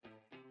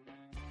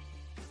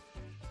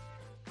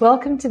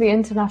Welcome to the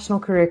International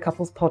Career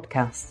Couples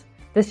podcast.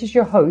 This is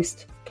your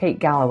host, Kate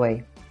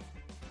Galloway.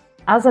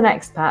 As an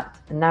expat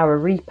and now a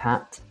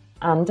repat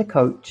and a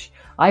coach,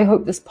 I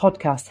hope this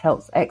podcast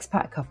helps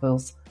expat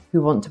couples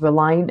who want to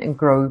align and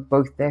grow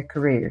both their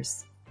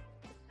careers.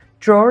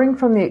 Drawing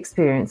from the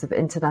experience of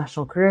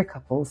international career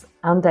couples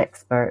and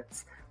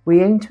experts,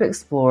 we aim to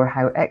explore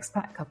how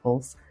expat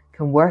couples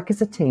can work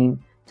as a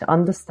team to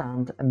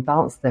understand and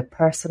balance their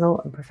personal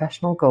and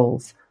professional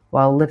goals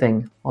while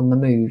living on the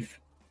move.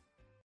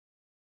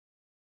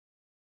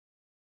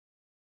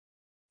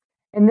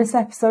 In this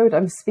episode,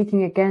 I'm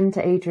speaking again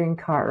to Adrian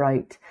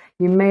Cartwright.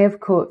 You may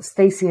have caught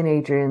Stacey and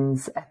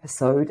Adrian's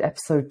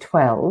episode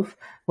 12,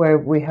 where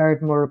we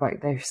heard more about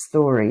their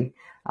story,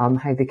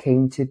 how they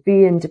came to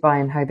be in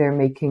Dubai and how they're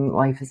making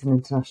life as an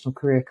international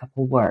career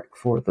couple work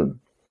for them.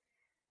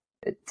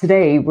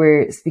 Today,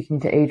 we're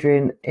speaking to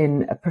Adrian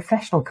in a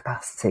professional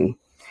capacity.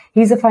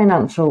 He's a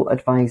financial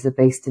advisor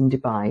based in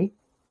Dubai.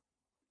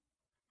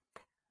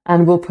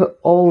 And we'll put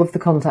all of the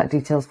contact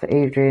details for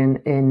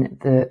Adrian in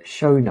the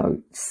show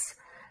notes.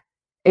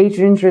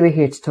 Adrian's really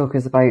here to talk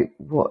us about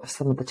what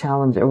some of the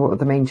challenges, or what are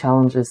the main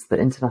challenges that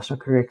international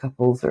career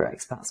couples or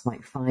expats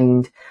might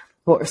find.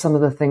 What are some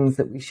of the things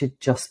that we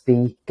should just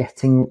be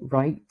getting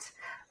right?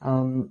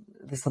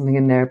 There's something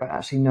in there about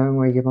actually knowing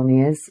where your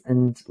money is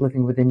and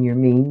living within your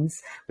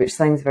means, which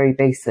sounds very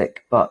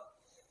basic, but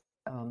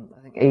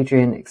I think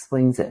Adrian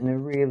explains it in a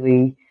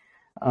really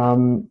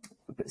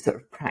sort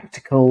of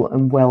practical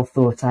and well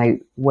thought out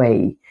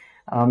way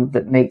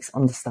that makes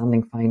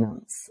understanding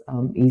finance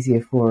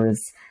easier for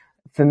us.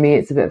 For me,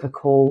 it's a bit of a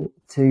call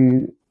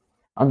to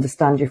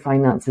understand your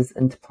finances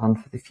and to plan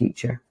for the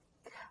future.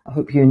 I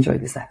hope you enjoy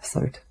this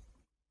episode.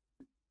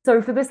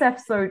 So for this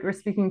episode, we're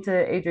speaking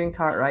to Adrian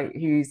Cartwright,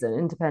 who's an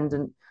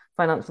independent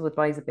financial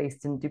advisor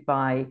based in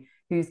Dubai,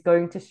 who's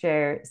going to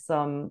share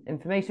some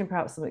information,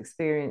 perhaps some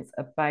experience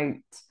about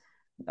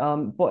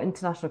what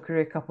international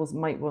career couples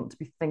might want to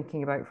be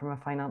thinking about from a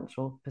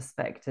financial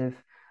perspective.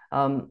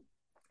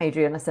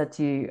 Adrian, I said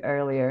to you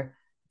earlier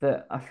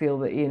that I feel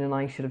that Ian and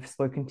I should have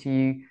spoken to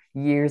you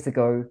years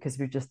ago because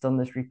we've just done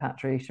this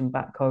repatriation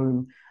back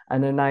home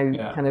and are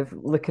now kind of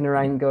looking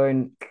around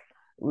going,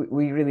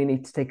 we really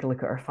need to take a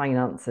look at our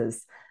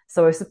finances.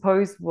 So I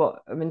suppose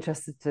what I'm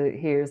interested to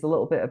hear is a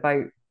little bit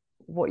about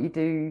what you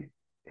do,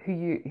 who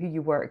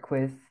you work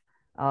with,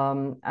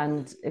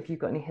 and if you've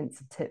got any hints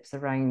and tips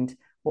around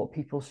what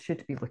people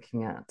should be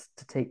looking at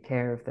to take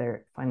care of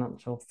their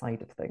financial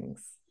side of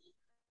things.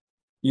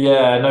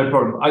 Yeah, no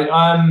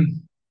problem.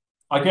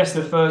 I guess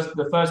the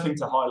first thing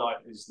to highlight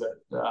is that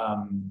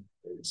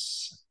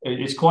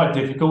it's quite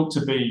difficult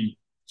to be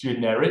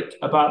generic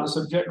about the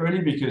subject,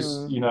 really,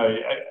 because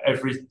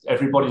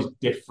everybody's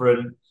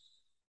different.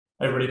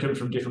 Everybody comes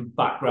from different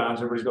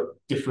backgrounds. Everybody's got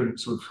different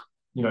sort of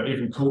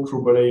even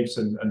cultural beliefs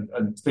and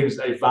things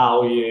they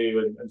value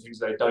and things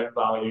they don't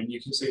value, and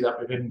you can see that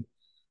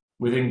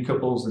within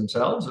couples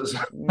themselves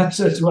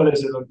as well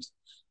as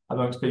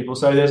amongst people.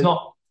 So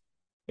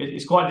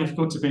it's quite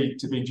difficult to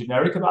be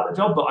generic about the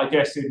job, but I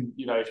guess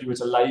if you were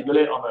to label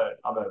it,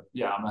 I'm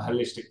a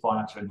holistic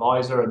financial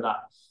advisor, and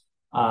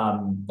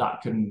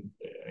that can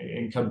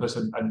encompass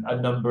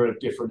a number of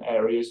different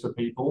areas for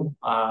people,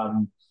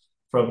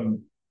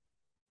 from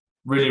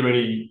really,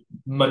 really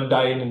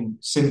mundane and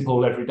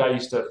simple everyday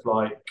stuff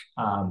like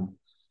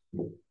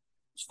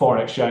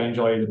foreign exchange,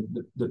 i.e.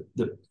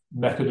 the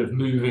method of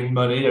moving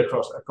money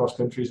across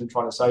countries and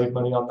trying to save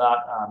money on that,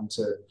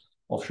 to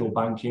offshore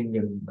banking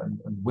and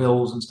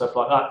wills and stuff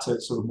like that, to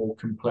sort of more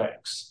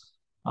complex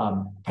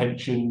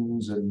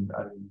pensions and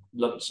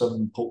lump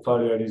sum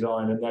portfolio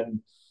design, and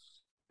then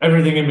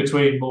everything in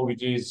between,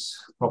 mortgages,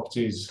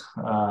 properties.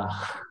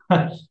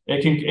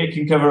 It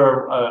can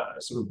cover a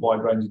sort of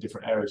wide range of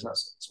different areas.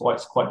 That's why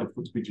it's quite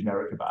difficult to be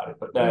generic about it.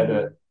 But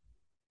they're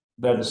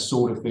the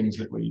sort of things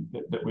that we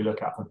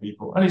look at for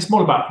people, and it's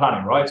more about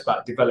planning, right? It's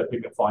about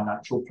developing a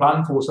financial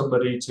plan for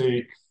somebody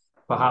to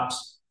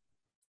perhaps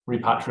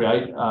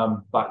repatriate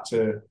back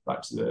to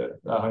their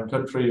home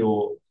country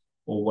or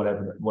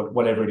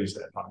whatever it is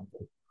they're planning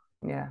for.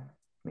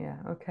 Yeah,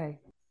 okay.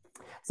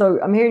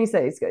 So I'm hearing you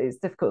say it's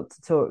difficult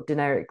to talk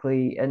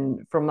generically,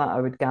 and from that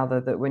I would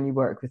gather that when you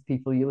work with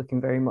people, you're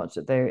looking very much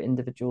at their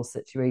individual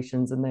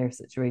situations and their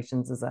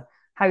situations as a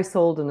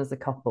household and as a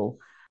couple.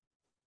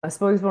 I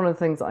suppose one of the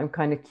things that I'm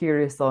kind of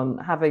curious on,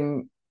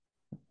 having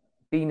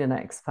been an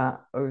expat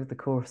over the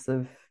course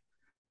of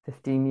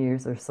 15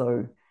 years or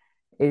so,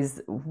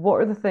 is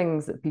what are the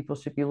things that people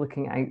should be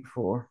looking out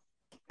for?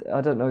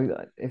 I don't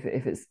know if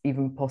it's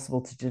even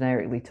possible to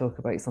generically talk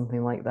about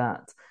something like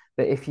that,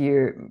 but if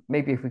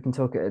we can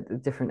talk at a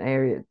different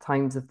area,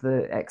 times of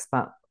the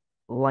expat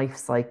life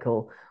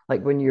cycle,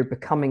 like when you're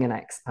becoming an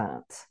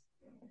expat,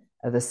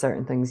 are there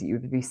certain things that you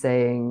would be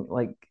saying,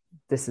 like,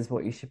 this is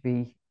what you should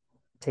be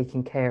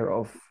taking care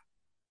of?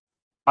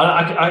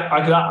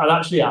 I'll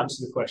actually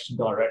answer the question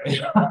directly.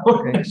 I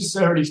wouldn't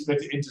necessarily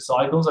split it into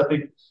cycles. I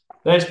think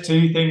there's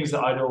two things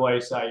that I'd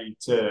always say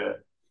to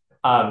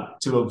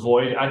to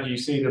avoid, and you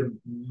see them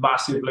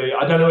massively.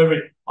 I don't know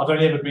if I've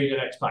only ever been an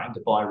expat in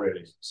Dubai,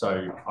 really,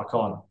 so I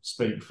can't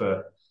speak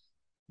for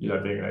being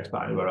an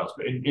expat anywhere else.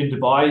 But in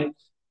Dubai,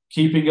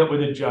 keeping up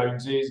with the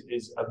Joneses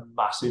is a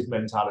massive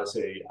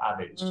mentality,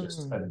 and it's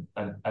just an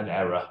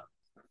error.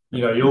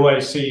 You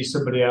always see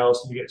somebody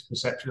else, and you get a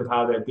perception of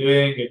how they're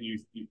doing, and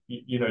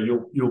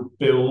you'll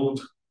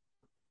build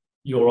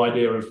your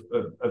idea of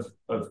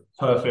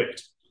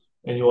perfect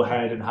in your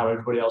head and how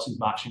everybody else is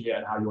matching it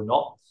and how you're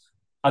not.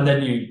 And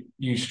then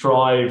you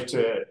strive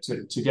to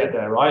get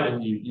there, right?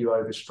 And you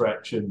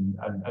overstretch and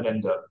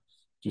end up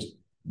just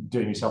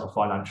doing yourself a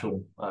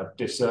financial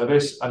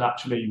disservice. And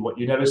actually, what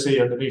you never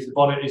see underneath the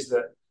bonnet is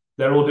that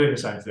they're all doing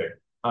the same thing.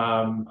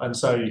 And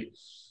so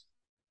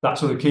that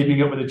sort of keeping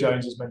up with the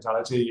Joneses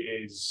mentality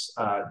is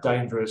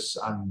dangerous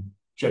and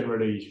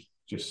generally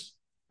just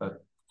a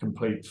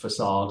complete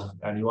facade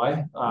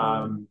anyway.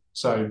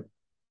 So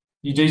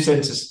you do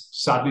tend to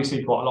sadly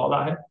see quite a lot of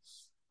that here.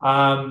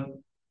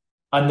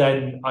 And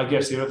then I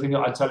guess the other thing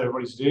that I tell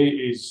everybody to do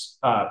is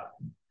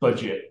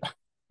budget.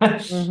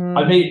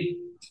 I mean,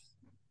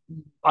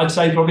 I'd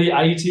say probably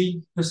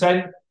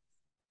 80%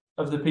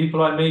 of the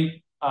people I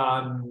meet,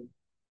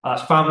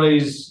 as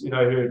families,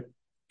 who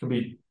can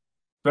be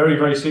very,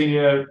 very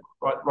senior,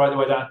 right the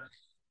way down,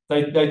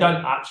 they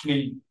don't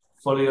actually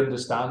fully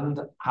understand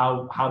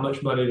how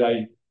much money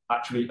they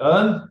actually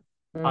earn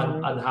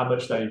and how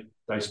much they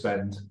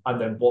spend,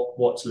 and then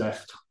what's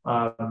left.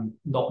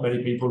 Not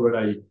many people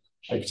run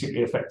a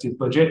particularly effective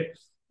budget,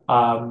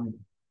 and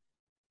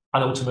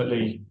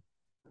ultimately,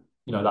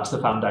 that's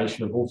the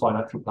foundation of all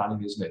financial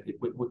planning, isn't it?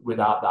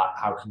 Without that,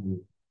 how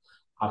can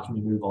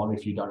you move on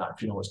if you don't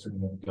actually know what's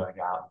coming in and going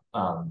out?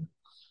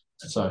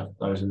 So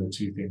those are the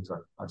two things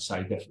I'd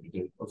say definitely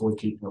do. Avoid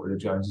keeping up with the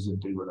Joneses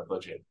and do run a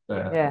budget.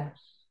 They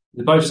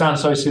both sound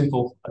so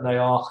simple, and they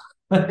are.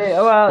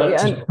 Well,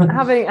 yeah, and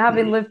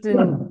having lived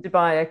in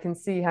Dubai, I can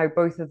see how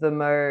both of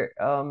them are,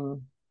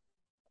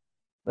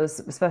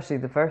 especially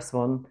the first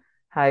one,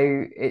 how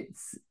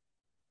it's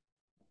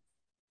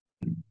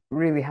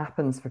really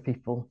happens for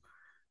people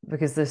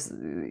because there's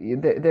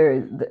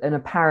an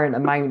apparent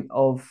amount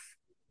of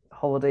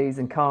holidays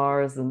and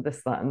cars and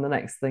this, that, and the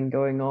next thing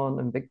going on,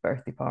 and big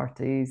birthday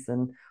parties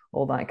and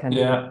all that kind of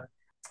thing.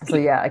 So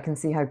yeah, I can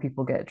see how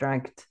people get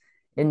dragged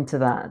into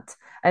that.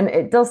 And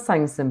it does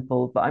sound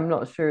simple, but I'm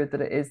not sure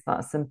that it is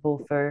that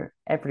simple for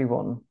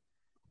everyone.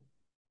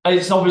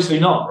 It's obviously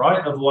not,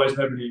 right? Otherwise,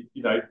 nobody,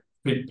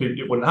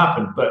 it wouldn't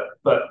happen. But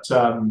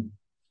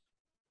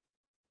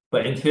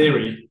in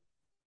theory,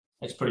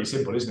 it's pretty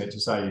simple, isn't it, to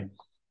say,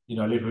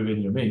 live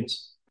within your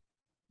means.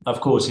 Of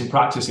course, in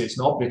practice, it's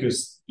not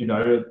because,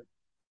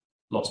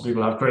 lots of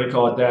people have credit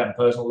card debt and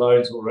personal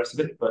loans and all the rest of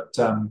it, but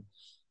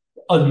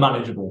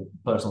unmanageable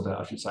personal debt,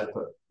 I should say.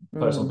 But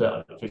personal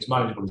debt, if it's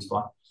manageable, it's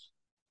fine.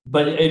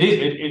 But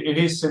it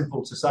is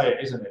simple to say it,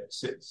 isn't it?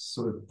 It's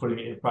sort of putting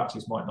it in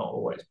practice might not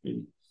always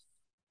be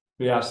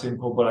as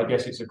simple, but I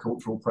guess it's a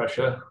cultural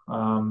pressure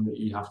that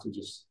you have to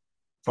just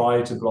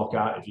try to block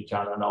out if you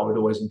can. And I would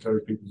always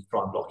encourage people to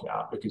try and block it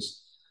out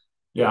because,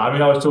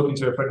 I was talking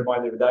to a friend of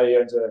mine the other day. He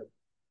owns a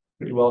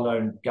pretty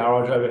well-known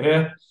garage over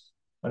here,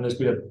 and there's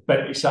been a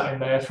Bentley sat in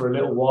there for a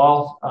little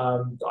while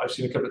that I've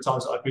seen a couple of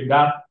times that I've been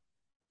down.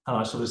 And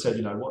I sort of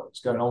said,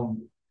 what's going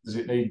on? Does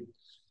it need,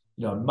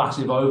 a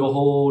massive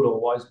overhaul, or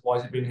why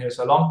has it been here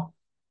so long?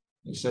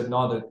 He said,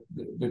 no,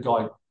 the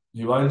guy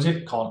who owns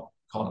it can't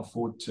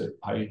afford to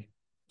pay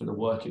for the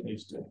work it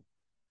needs to do.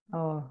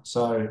 Oh.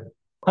 So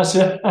that's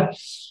a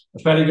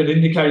fairly good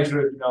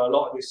indicator of, a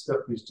lot of this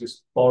stuff is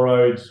just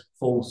borrowed,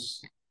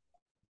 false.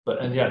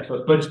 But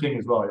budgeting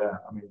as well, yeah.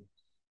 I mean,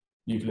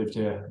 you've lived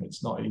here.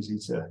 It's not easy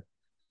to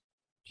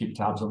keep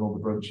tabs on all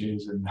the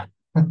brunches and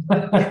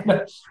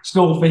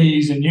school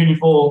fees and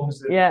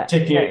uniforms and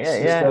tickets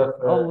and stuff.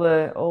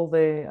 All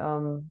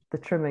the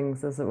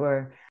trimmings, as it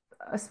were.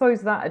 I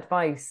suppose that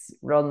advice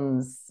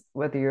runs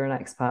whether you're an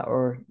expat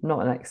or not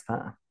an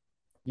expat.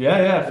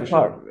 Yeah, for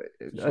sure.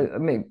 I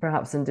mean,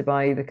 perhaps in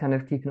Dubai, the kind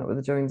of keeping up with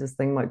the Joneses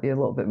thing might be a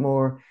little bit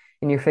more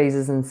in your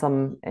phases in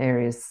some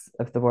areas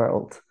of the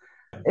world.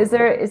 Is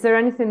there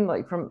anything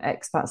like from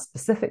expat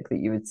specific that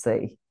you would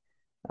say?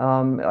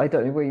 I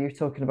don't know where you're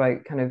talking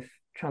about kind of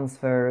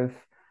transfer of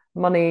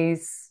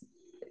monies.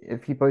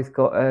 If you both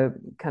got a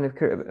kind of,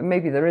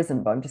 maybe there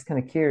isn't, but I'm just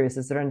kind of curious.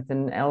 Is there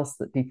anything else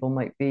that people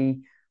might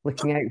be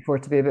looking out for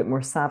to be a bit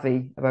more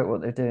savvy about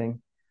what they're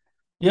doing?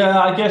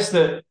 Yeah, I guess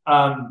that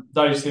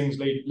those things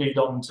lead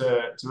on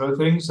to other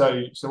things.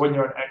 So when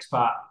you're an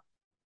expat,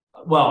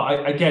 well,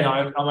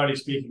 I'm only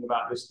speaking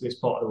about this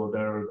part of the world.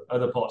 There are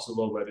other parts of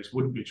the world where this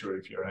wouldn't be true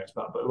if you're an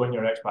expat. But when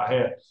you're an expat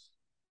here,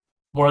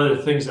 one of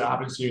the things that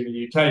happens to you in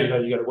the UK,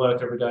 you go to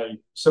work every day.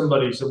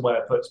 Somebody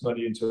somewhere puts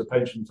money into a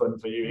pension fund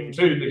for you,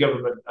 including the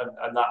government,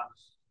 and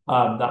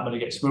that money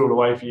gets squirreled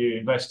away for you,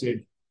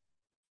 invested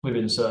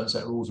within a certain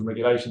set of rules and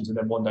regulations, and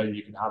then one day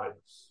you can have it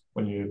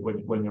when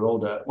you're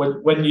older.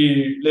 When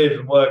you live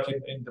and work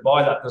in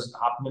Dubai, that doesn't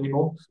happen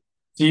anymore.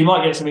 So you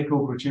might get something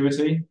called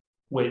gratuity,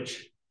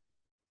 which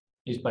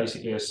is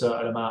basically a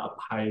certain amount of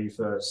pay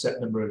for a set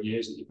number of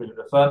years that you've been at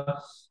the firm.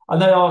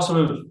 And they are sort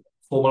of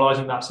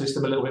formalising that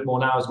system a little bit more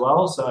now as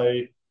well.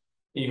 So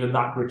even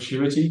that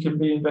gratuity can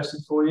be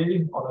invested for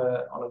you on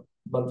a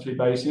monthly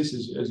basis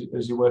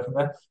as you're working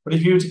there. But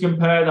if you were to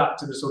compare that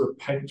to the sort of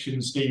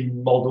pension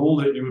scheme model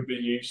that you would be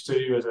used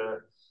to as a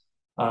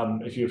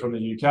if you're from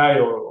the UK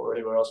or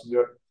anywhere else in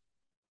Europe,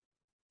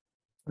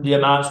 the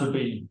amounts would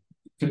be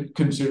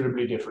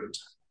considerably different.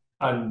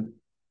 And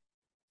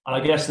I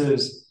guess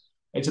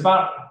it's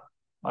about,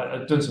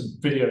 I've done some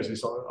videos of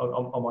this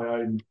on my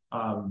own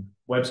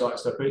website and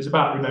stuff, but it's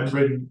about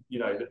remembering,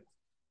 that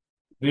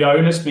the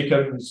onus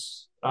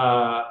becomes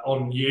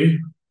on you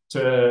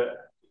to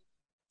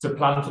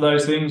plan for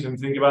those things and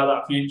think about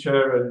that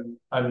future.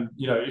 And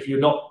if you're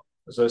not,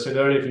 as I said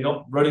earlier, if you're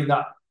not running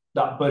that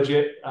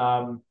budget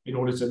in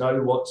order to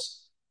know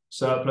what's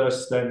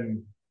surplus,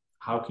 then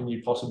how can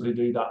you possibly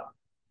do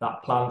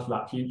that plan for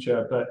that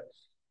future? But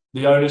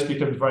the onus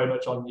becomes very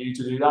much on you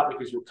to do that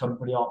because your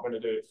company aren't going to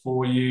do it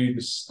for you.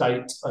 The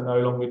state are no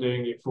longer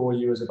doing it for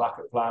you as a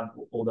backup plan,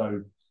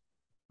 although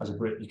as a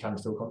Brit you can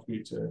still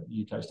contribute to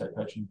UK state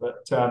pension.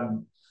 But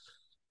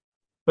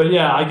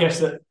yeah, I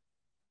guess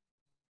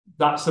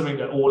that's something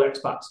that all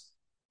expats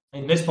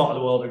in this part of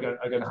the world are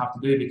going to have to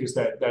do because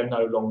they're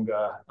no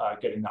longer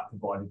getting that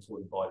provided for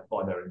them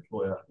by their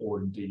employer or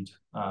indeed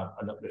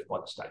an uplift by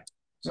the state.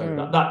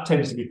 So that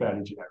tends to be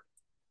fairly generic.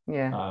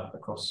 Yeah.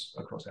 Across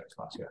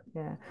expats, yeah.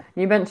 Yeah.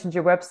 You mentioned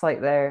your website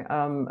there.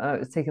 I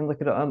was taking a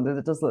look at it.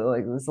 It does look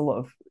like there's a lot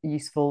of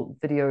useful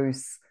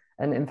videos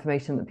and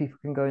information that people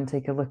can go and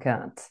take a look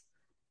at.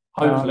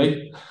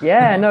 Hopefully.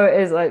 Yeah, no,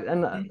 it is.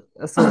 And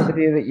I saw the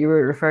video that you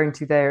were referring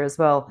to there as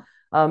well.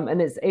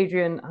 And it's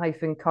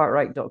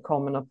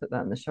adrian-cartwright.com, and I'll put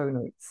that in the show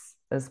notes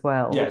as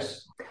well.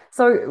 Yes.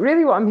 So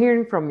really what I'm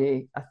hearing from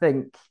you, I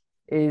think,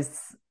 is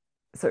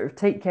sort of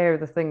take care of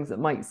the things that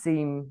might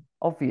seem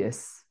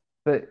obvious,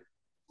 but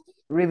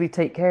really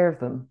take care of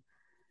them.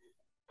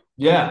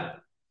 Yeah.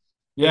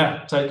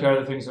 Take care of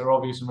the things that are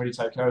obvious and really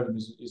take care of them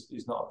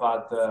is not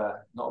a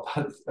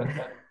bad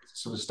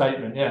sort of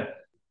statement. Yeah.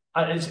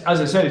 As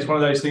I said, it's one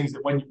of those things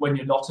that when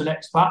you're not an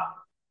expat,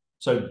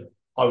 so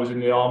I was in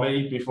the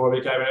army before I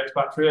became an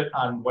expatriate,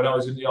 and when I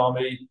was in the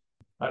army,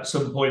 at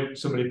some point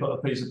somebody put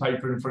a piece of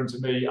paper in front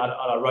of me and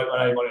I wrote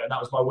my name on it, and that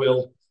was my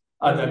will.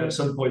 And then at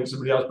some point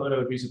somebody else put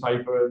another piece of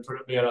paper in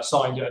front of me and I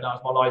signed it, and that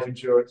was my life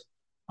insurance.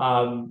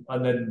 And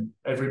then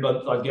every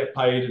month I'd get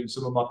paid, and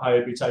some of my pay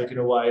would be taken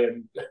away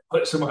and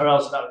put somewhere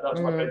else. And that was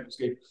my pension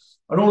scheme.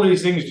 And all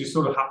these things just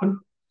sort of happen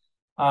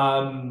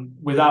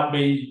without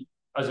me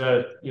as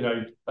a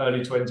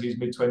early 20s,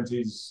 mid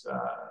 20s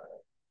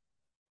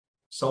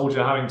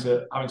soldier having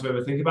to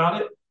ever think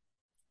about it.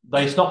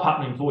 They stop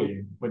happening for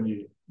you when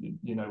you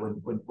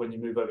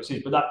move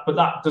overseas. But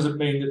that doesn't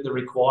mean that the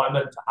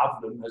requirement to have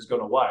them has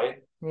gone away.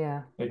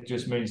 Yeah, it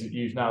just means that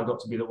you've now got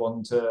to be the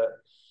one to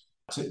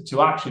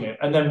action it.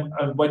 And then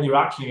when you're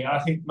actioning it, I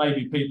think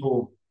maybe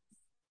people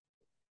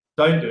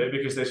don't do it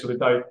because they sort of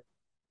don't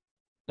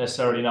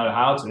necessarily know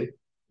how to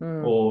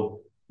or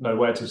know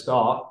where to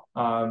start.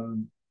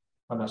 And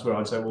that's where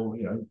I'd say, well,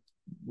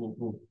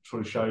 we'll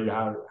sort of show you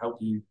how to help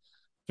you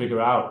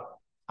figure out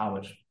how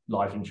much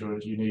life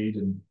insurance you need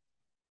and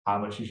how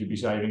much you should be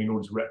saving in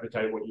order to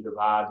replicate what you'd have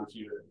had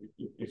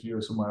if you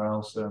were somewhere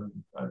else.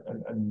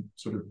 And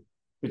sort of,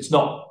 it's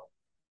not,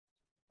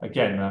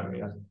 again,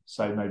 I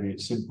say maybe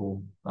it's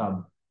simple,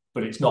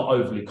 but it's not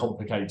overly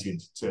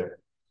complicated to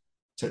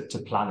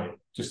plan it.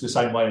 Just the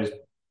same way as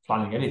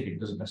planning anything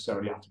doesn't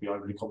necessarily have to be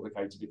overly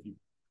complicated if you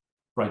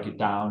break it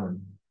down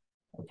and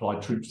apply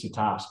troops to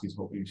task is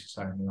what we used to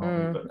say in the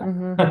army.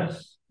 But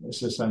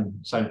it's the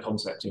same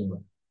concept anyway.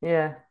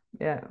 Yeah.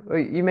 Well,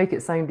 you make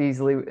it sound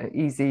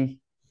easy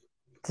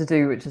to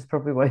do, which is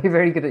probably why you're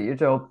very good at your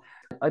job.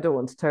 I don't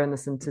want to turn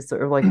this into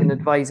sort of like an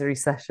advisory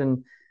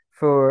session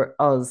for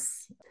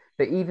us,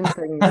 but even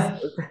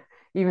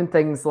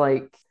things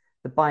like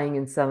the buying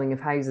and selling of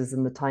houses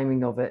and the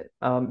timing of it.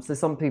 So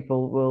some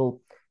people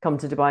will come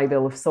to Dubai,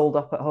 they'll have sold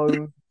up at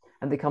home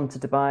and they come to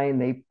Dubai and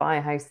they buy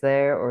a house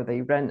there, or they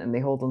rent and they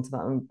hold on to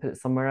that and put it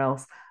somewhere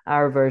else.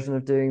 Our version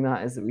of doing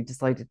that is that we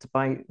decided to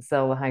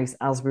sell the house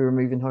as we were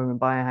moving home and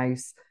buy a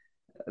house.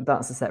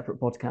 That's a separate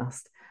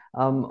podcast.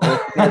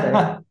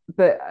 But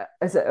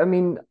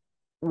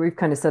we've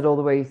kind of said all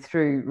the way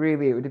through,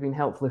 really, it would have been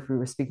helpful if we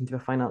were speaking to a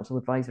financial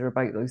advisor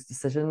about those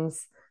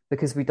decisions,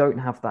 because we don't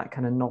have that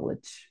kind of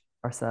knowledge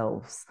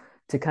ourselves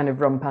to kind of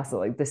run past it.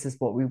 Like, this is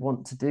what we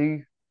want to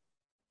do.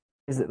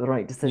 Is it the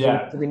right decision?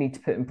 Yeah. Do we need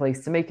to put in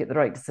place to make it the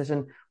right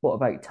decision? What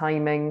about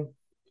timing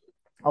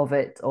of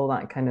it? All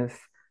that kind of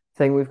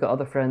thing. We've got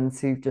other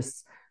friends who've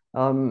just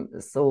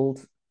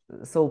sold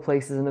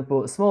places and have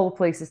bought smaller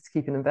places to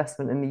keep an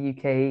investment in the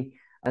UK,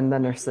 and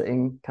then are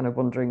sitting kind of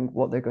wondering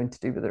what they're going to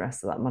do with the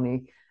rest of that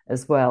money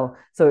as well.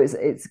 So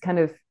it's kind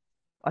of,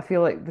 I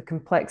feel like the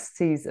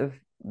complexities of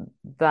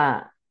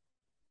that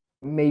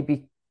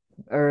maybe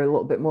are a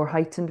little bit more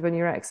heightened when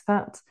you're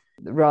expat,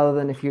 rather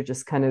than if you're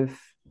just kind of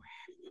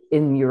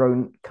in your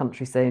own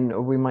country saying,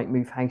 "Oh, we might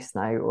move house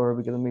now, or are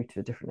we going to move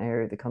to a different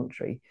area of the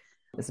country?"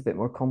 It's a bit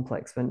more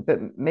complex.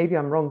 But maybe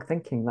I'm wrong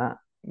thinking that.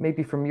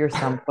 Maybe from your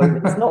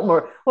standpoint, it's not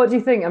more. What do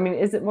you think? I mean,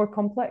 is it more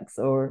complex,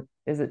 or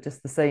is it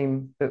just the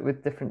same but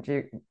with different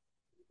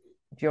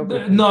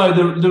geography? No,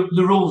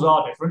 the rules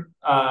are different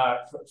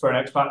for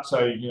an expat.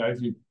 So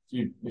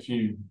if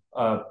you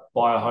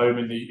buy a home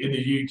in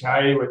the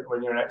UK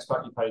when you're an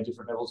expat, you pay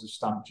different levels of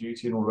stamp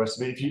duty and all the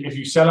rest of it. If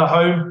you sell a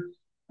home,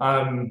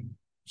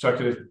 so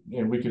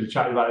we could have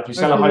chatted about it. If you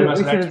sell a home as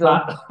an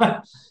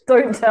expat,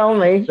 don't tell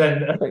me.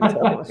 then Don't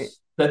tell me.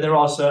 then there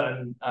are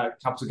certain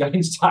capital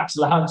gains tax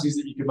allowances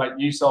that you can make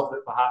use of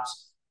that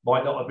perhaps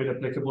might not have been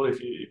applicable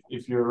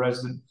if you're a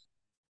resident.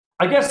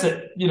 I guess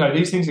that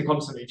these things are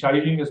constantly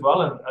changing as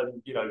well,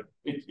 and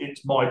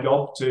it's my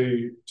job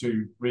to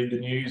read the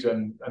news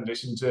and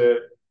listen to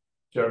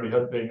Jeremy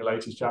Hunt being the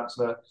latest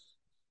chancellor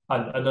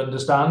and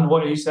understand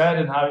what he said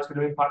and how it's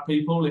going to impact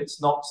people.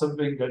 It's not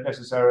something that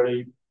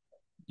necessarily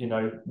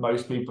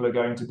most people are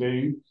going to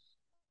do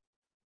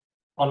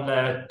on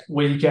their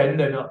weekend.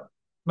 They're not.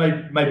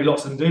 Maybe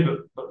lots of them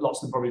do, but lots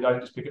of them probably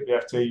don't. Just pick up the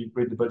FT,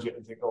 read the budget,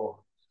 and think,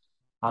 "Oh,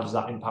 how does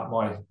that impact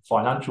my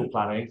financial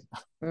planning?"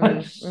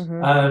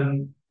 Mm-hmm.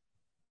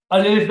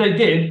 And if they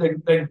did,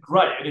 then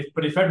great.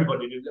 But if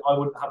everybody did, I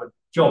wouldn't have a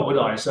job, would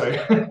I? So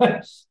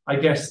I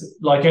guess,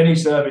 like any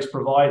service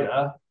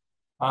provider,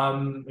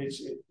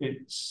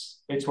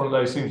 it's one of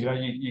those things.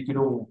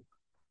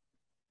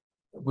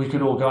 We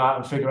could all go out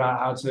and figure out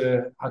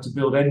how to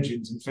build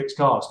engines and fix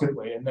cars, couldn't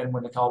we? And then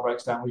when the car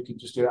breaks down, we could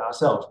just do it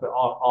ourselves. But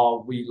are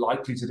we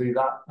likely to do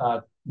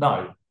that?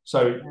 No.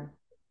 So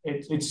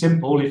it's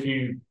simple if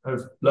you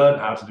have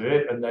learned how to do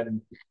it and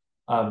then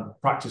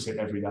practice it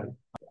every day.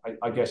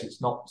 I guess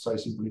it's not so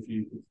simple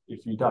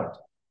if you don't.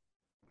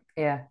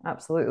 Yeah,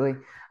 absolutely.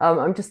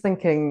 I'm just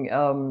thinking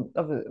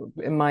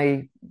in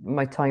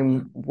my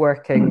time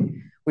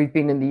working, we've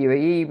been in the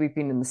UAE, we've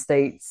been in the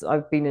States,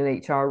 I've been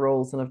in HR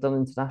roles and I've done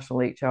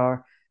international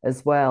HR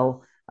as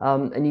well.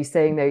 And you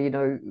saying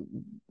there,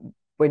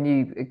 when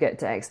you get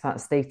to expat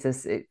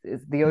status,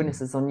 the onus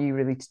is on you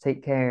really to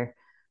take care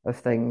of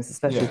things,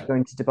 especially if you're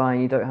going to Dubai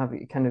and you don't have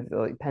kind of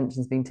like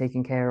pensions being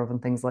taken care of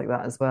and things like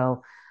that as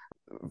well.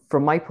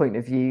 From my point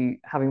of view,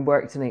 having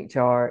worked in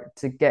HR,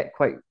 to get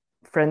quite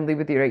friendly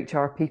with your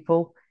HR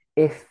people,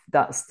 if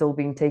that's still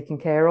being taken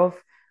care of.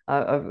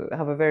 I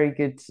have a very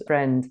good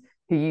friend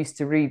who used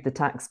to read the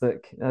tax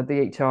book,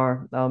 the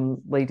HR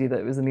lady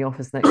that was in the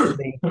office next to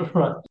me,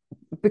 Right.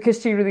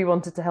 because she really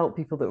wanted to help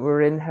people that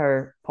were in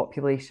her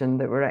population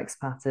that were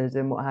expated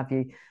and what have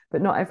you.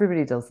 But not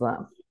everybody does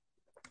that.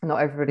 Not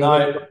everybody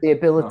has got the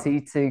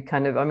ability to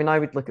kind of, I mean, I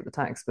would look at the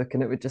tax book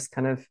and it would just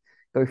kind of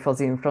go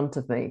fuzzy in front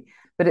of me.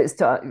 But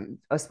it's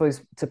I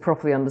suppose, to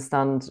properly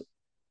understand,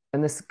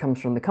 and this comes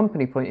from the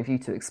company point of view,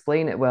 to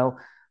explain it well,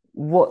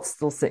 what's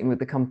still sitting with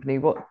the company,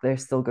 what they're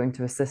still going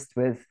to assist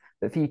with,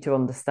 but for you to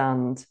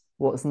understand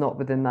what's not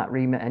within that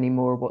remit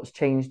anymore, what's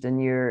changed in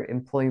your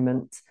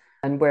employment,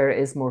 and where it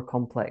is more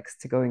complex,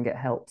 to go and get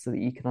help so that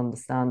you can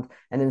understand.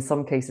 And in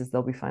some cases,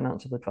 there'll be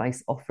financial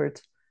advice offered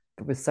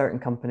with certain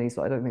companies,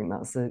 but I don't think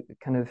that's a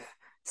kind of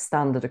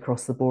standard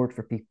across the board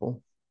for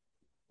people.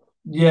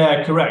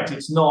 Yeah, correct.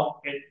 It's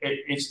not.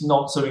 It's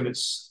not something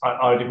that's.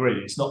 I would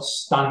agree. It's not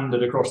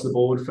standard across the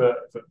board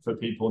for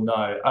people.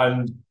 No.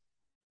 And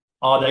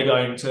are they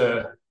going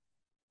to?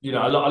 A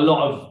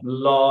lot of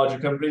larger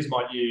companies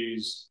might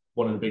use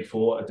one of the big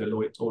four, a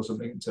Deloitte or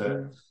something,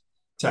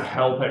 to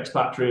help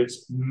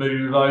expatriates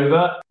move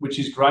over, which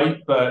is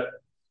great. But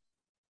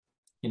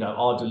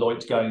are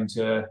Deloitte going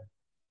to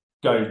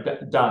go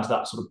down to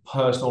that sort of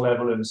personal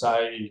level and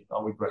say, "I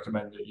would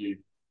recommend that you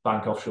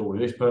bank offshore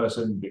with this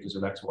person because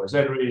of X, Y,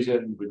 Z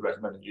reason. We'd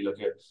recommend that you look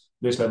at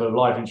this level of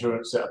life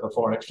insurance, set up a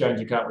foreign exchange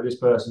account with this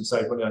person,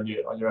 save money on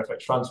your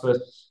FX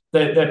transfers."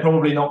 They're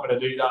probably not going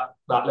to do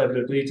that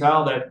level of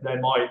detail. They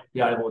might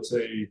be able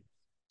to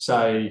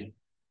say,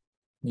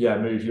 "Yeah,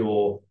 move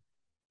your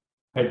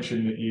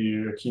pension that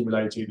you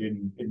accumulated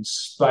in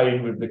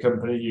Spain with the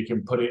company. You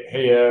can put it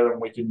here, and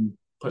we can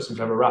put some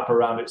kind of wrap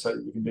around it so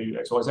that you can do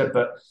X, Y, Z."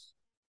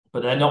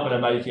 But they're not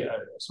going to make it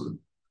a sort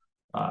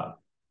of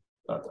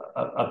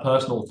a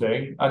personal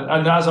thing.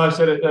 And as I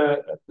said at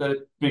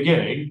the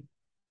beginning,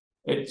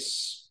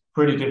 it's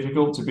pretty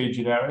difficult to be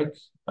generic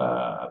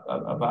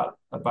about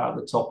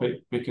the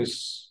topic,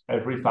 because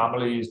every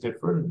family is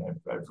different,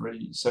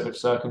 every set of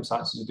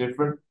circumstances are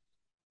different.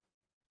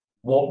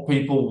 What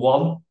people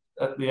want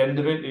at the end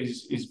of it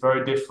is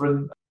very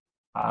different,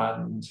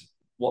 and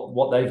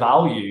what they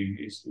value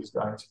is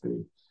going to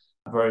be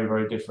very,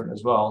 very different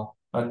as well.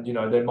 And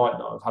they might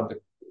not have had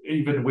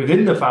even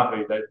within the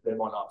family, they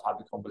might not have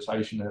had the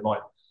conversation. They might,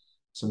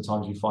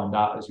 sometimes you find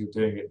out as you're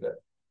doing it that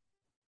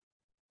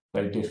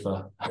they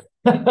differ.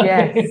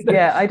 Yes,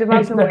 yeah. I'd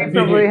imagine we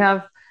probably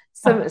have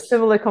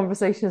similar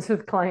conversations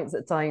with clients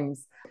at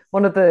times.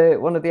 One of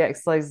the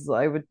exercises that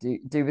I would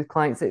do with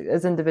clients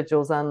as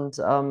individuals and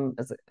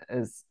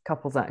as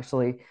couples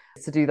actually,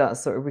 to do that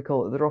sort of, we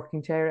call it the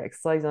rocking chair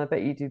exercise, and I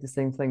bet you do the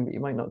same thing, but you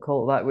might not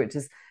call it that, which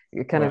is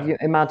kind of, Right. you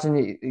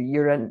imagine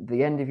you're at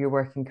the end of your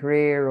working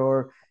career,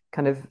 or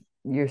kind of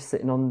you're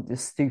sitting on the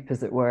stoop,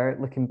 as it were,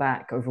 looking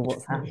back over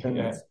what's happened,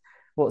 Yeah.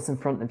 what's in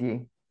front of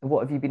you, and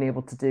what have you been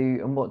able to do,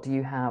 and what do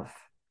you have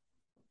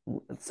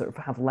sort of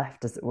have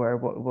left, as it were.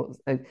 What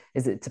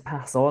is it to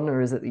pass on,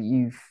 or is it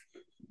that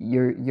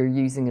you're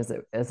using, as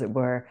it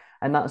were?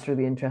 And that's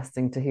really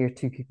interesting to hear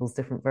two people's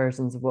different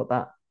versions of what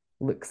that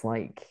looks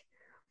like,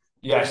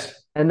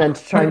 Yes. and then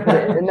to try and put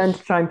it and then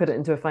to try and put it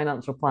into a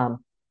financial plan.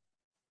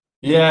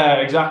 Yeah,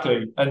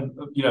 exactly. And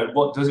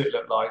what does it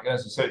look like?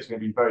 As I said, it's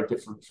going to be very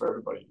different for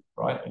everybody,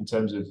 right? In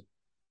terms of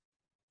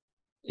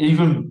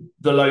even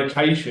the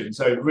location.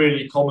 So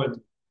really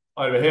common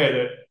over here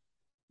that,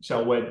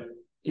 so when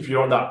if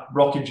you're on that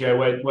rocking chair,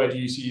 where do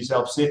you see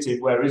yourself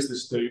sitting? Where is the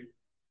stoop?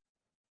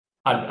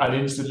 And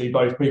instantly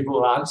both people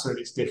will answer, and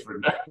it's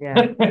different.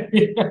 Yeah.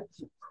 Yeah.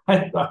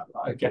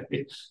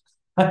 Okay.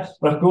 But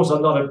of course,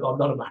 I'm not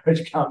a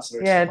marriage counsellor.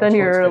 It's Yeah, not my then job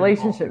you're to a get involved.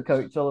 relationship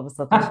coach all of a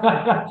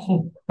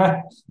sudden.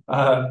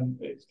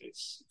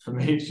 It's for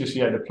me. It's just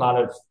the plan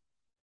of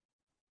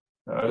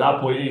at that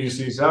point you just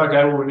say,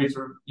 okay, well, we need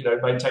to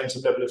maintain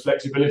some level of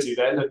flexibility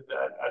then, and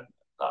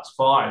that's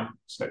fine.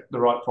 Select the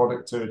right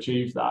product to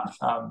achieve that.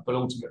 But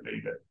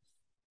ultimately,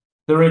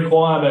 the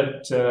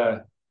requirement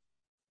to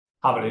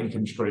have an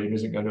income stream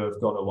isn't going to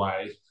have gone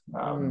away.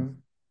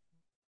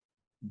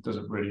 It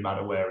doesn't really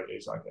matter where it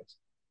is, I guess.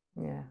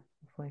 Yeah,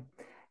 definitely.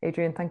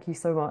 Adrian, thank you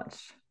so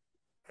much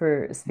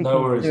for No speaking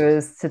worries. to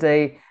us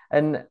today,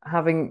 and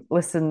having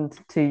listened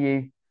to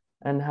you,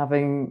 and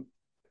having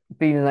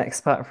been an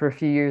expat for a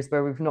few years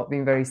where we've not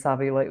been very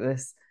savvy like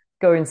this.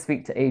 Go and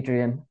speak to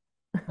Adrian,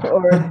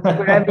 or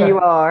wherever you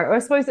are. Or I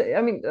suppose,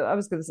 I mean, I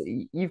was going to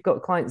say, you've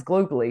got clients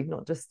globally,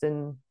 not just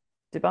in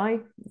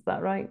Dubai. Is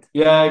that right?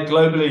 Yeah,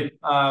 globally.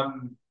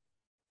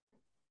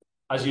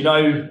 As you know,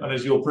 and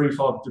as your proof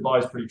of, Dubai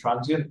is pretty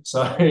transient.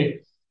 So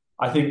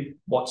I think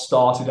what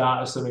started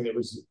out as something that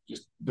was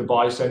just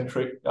Dubai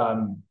centric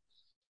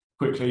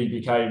quickly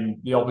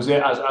became the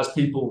opposite as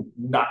people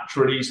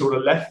naturally sort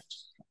of left.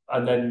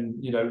 And then,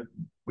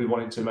 we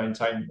wanted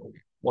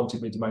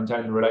me to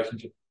maintain the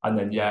relationship. And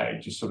then, yeah,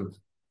 it just sort of,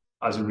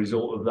 as a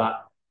result of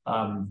that,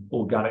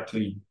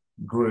 organically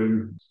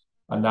grew.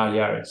 And now,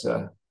 yeah, it's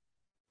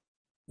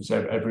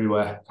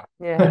everywhere.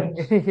 Yeah.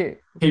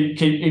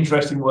 keep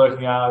interesting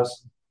working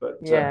hours, but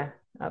Yeah,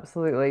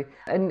 absolutely.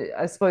 And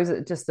I suppose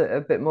it just a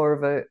bit more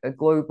of a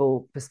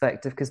global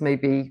perspective, because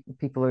maybe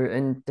people are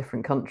in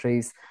different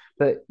countries,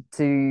 but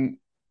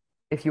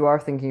if you are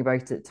thinking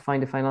about it, to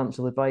find a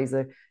financial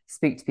advisor,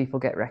 speak to people,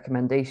 get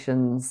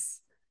recommendations,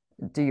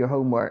 do your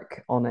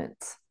homework on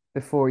it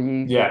before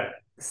you yeah,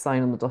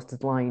 sign on the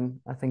dotted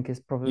line, I think is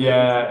probably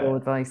reasonable yeah,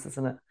 advice,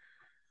 isn't it?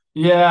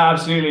 yeah,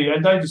 absolutely.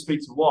 And don't just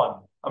speak to one.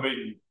 I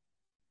mean,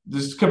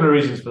 there's a couple of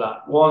reasons for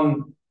that.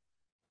 One,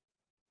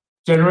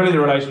 generally the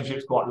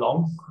relationship's quite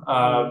long.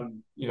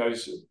 Mm,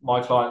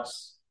 My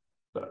clients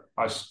that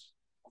I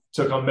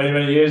took on many,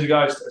 many years ago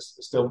are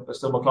still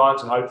my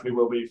clients, and hopefully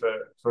will be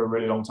for a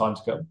really long time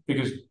to come.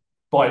 Because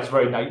by its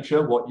very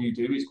nature, what you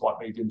do is quite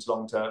medium to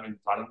long term in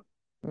planning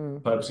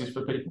mm, purposes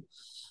for people.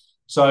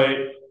 So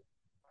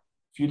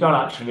if you don't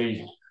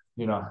actually,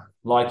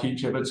 like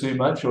each other too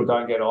much or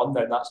don't get on,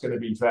 then that's going to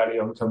be fairly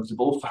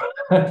uncomfortable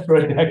for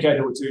a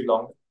decade or too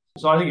long.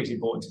 So I think it's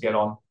important to get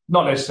on,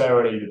 not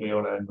necessarily the be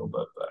all and end all,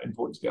 but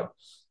important to get on.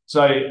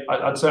 So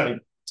I'd certainly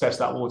test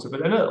that water,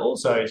 but then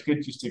also it's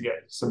good just to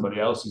get somebody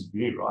else's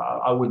view. Right?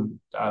 I wouldn't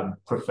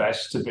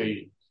profess to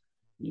be,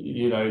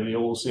 the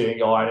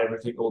all-seeing eye and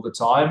everything all the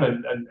time,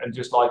 and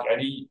just like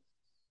any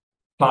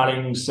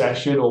planning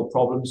session or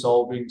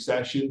problem-solving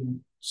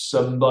session,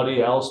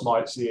 somebody else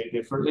might see it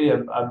differently,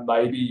 and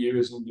maybe you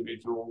as an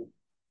individual,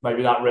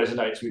 maybe that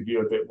resonates with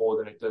you a bit more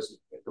than it does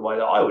the way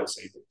that I would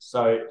see things.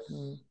 So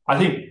mm. I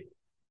think,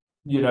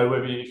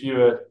 maybe if you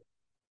were,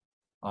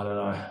 I don't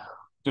know,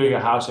 doing a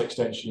house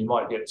extension, you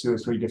might get two or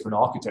three different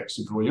architects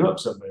to draw you up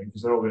something,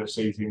 because they're all going to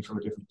see things from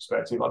a different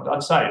perspective.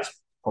 I'd say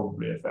it's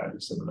probably a fairly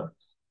similar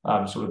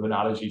sort of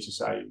analogy to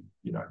say,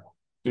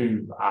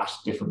 do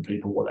ask different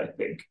people what they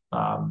think,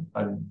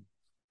 and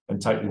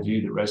take the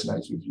view that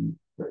resonates with you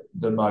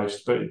the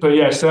most. But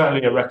yeah,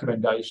 certainly a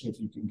recommendation if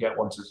you can get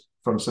one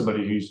from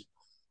somebody who's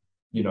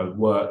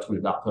worked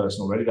with that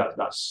person already.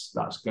 That's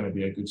going to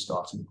be a good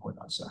starting point,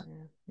 I'd say.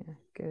 Yeah,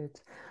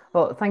 good.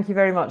 Well, thank you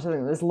very much. I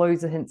think there's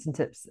loads of hints and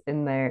tips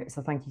in there,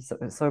 so thank you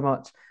so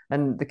much.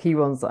 And the key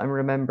ones that I'm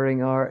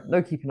remembering are: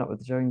 no keeping up with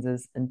the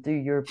Joneses, and do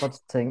your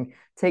budgeting.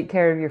 Take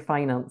care of your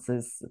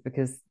finances,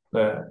 because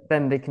There,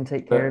 then they can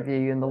take care of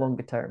there, you in the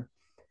longer term.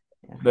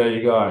 Yeah, there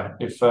you go.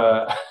 If,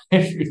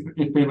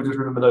 if people just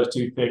remember those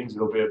two things,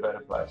 it'll be a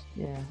better place.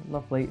 yeah,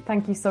 lovely.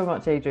 Thank you so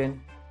much,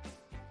 Adrian.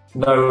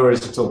 No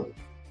worries at all.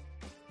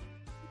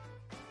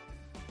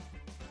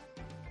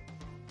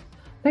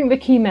 I think the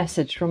key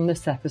message from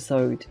this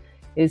episode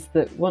is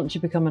that once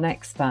you become an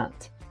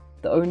expat,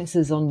 the onus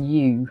is on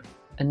you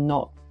and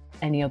not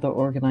any other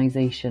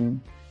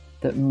organisation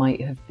that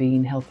might have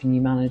been helping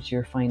you manage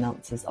your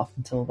finances up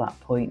until that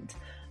point.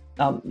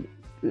 I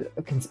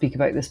can speak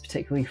about this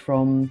particularly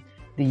from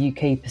the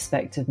UK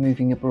perspective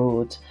moving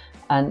abroad,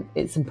 and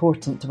it's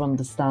important to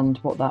understand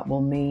what that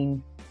will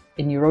mean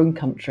in your own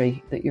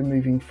country that you're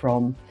moving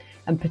from,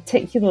 and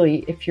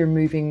particularly if you're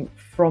moving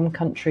from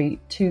country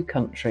to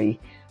country,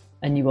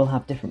 and you will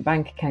have different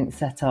bank accounts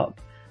set up,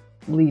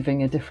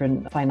 leaving a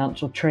different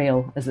financial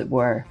trail, as it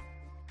were.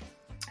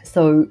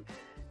 So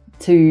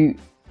to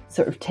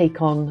sort of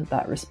take on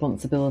that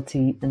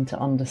responsibility and to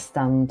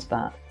understand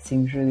that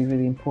seems really,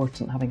 really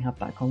important, having had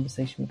that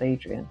conversation with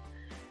Adrian.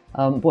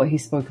 What he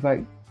spoke about,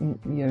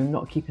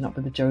 not keeping up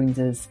with the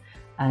Joneses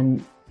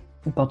and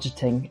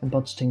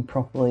budgeting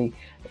properly,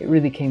 it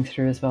really came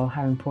through as well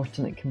how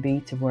important it can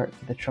be to work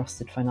with a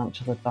trusted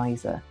financial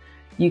advisor.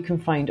 You can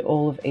find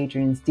all of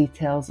Adrian's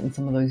details and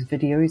some of those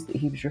videos that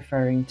he was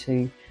referring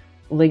to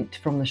linked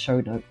from the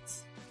show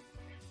notes.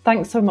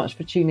 Thanks so much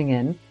for tuning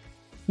in.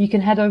 You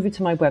can head over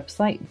to my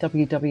website,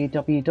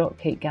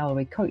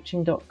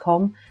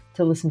 www.kategallowaycoaching.com,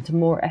 to listen to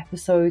more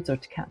episodes or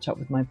to catch up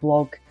with my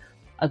blog.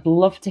 I'd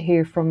love to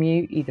hear from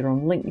you either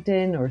on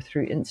LinkedIn or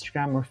through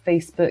Instagram or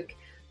Facebook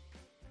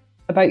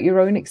about your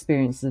own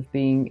experiences of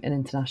being an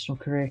international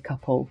career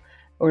couple,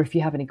 or if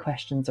you have any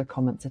questions or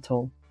comments at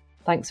all.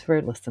 Thanks for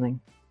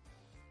listening.